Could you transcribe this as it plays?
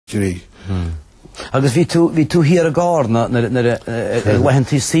Giri. Agus bhí tú hir a gár na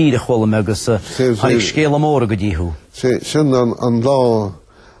lehantí sír a chhuilim agus hanig scéal mór go ddíthú. Sin an lá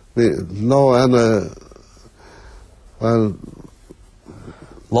ana, well...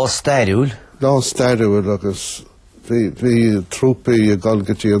 Lá stairiúil? Lá stairiúil agus bhí trúpaí a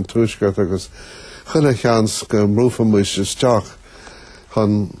galgatí an túisgart agus chuna cheans go mrúfa muis isteach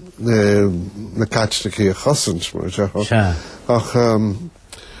chun na caitnaí a chosint mar ach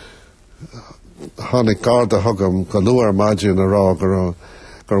tháinig garda thugam go luair maidin a rá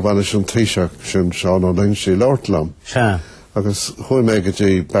gur bhaine sin tríseach sin seán an linsí leirtlam. Agus chuir mé go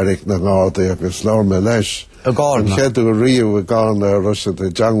dtí beric na gádaí agus leir mé leis. A gána? An cheadú a riú a gána a ruise de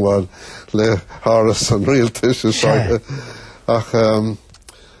deangháil le háras an rialtas ach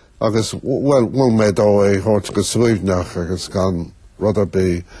agus bhfuil mé dó é thuirt go suaimhnach agus gan rud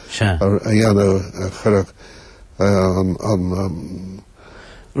bé a dhéanamh chuireach an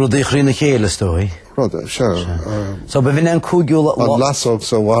Rud é chrína chéile stói? Rud, se. So ba bhín an cúgiúil... An lasog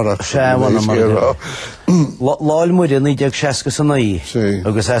sa warach. Se, bhana mar. Láil muir in 1969.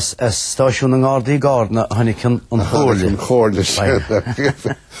 Agus stáisiún an gádaí gárna hanig an chóirle. An chóirle,